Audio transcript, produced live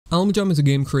Animal Jam is a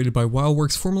game created by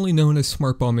WildWorks, formerly known as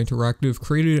Smart Bomb Interactive,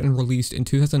 created and released in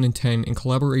 2010 in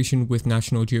collaboration with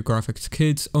National Geographic's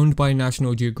Kids, owned by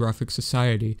National Geographic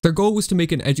Society. Their goal was to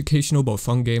make an educational but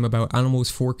fun game about animals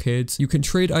for kids. You can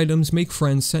trade items, make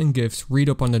friends, send gifts, read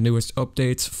up on the newest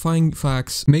updates, find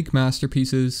facts, make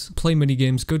masterpieces, play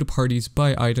minigames, go to parties,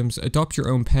 buy items, adopt your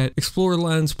own pet, explore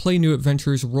lands, play new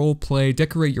adventures, role play,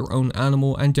 decorate your own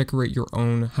animal, and decorate your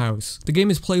own house. The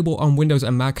game is playable on Windows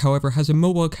and Mac, however has a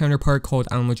mobile counterpart called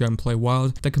Animal Jam Play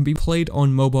Wild that can be played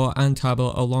on mobile and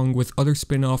tablet along with other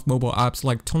spin-off mobile apps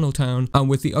like Tunnel Town, and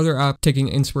with the other app taking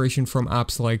inspiration from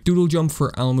apps like Doodle Jump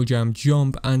for Animal Jam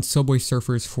Jump and Subway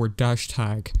Surfers for Dash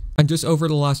Tag. And just over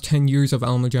the last 10 years of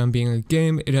Animal Jam being a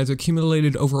game, it has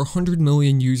accumulated over 100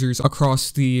 million users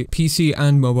across the PC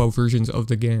and mobile versions of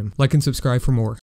the game. Like and subscribe for more.